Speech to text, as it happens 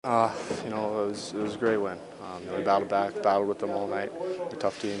It was a great win. We battled with them all night. A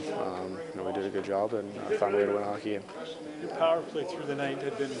tough team. We did a good job and found a way to win a hockey game. Your power play through the night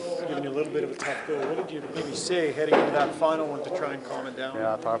had been giving you a little bit of a tough go. What did you maybe say heading into that final one to try and calm it down?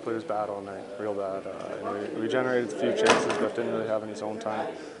 Yeah, power play was bad all night, real bad. We generated a few chances, but didn't really have any zone time.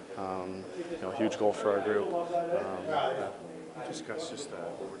 Huge goal for our group. Discuss just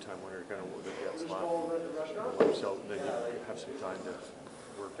that overtime winner, kind of what gets left. So then you have some time to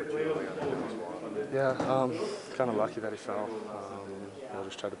work with Taylor on it as well. Yeah, kind of lucky that he fell.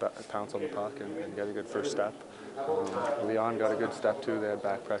 Just tried to pounce on the puck and get a good first step. Leon got a good step too. They had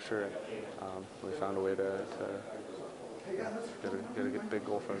back pressure, and we found a way to get a big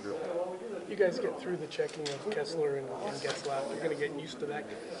goal for our group. You guys get through the checking of Kessler and Getzlaf. You're going to get used to that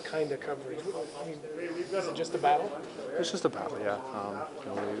kind of coverage. I mean, is it just a battle? It's just a battle, yeah.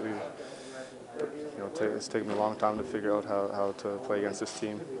 It's taken me a long time to figure out how to play against this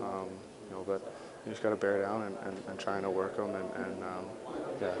team. But you just got to bear down and trying to work them,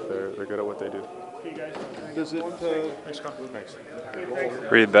 they're good at what they do. Does it? Thanks. Thanks.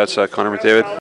 Reed, that's Connor McDavid.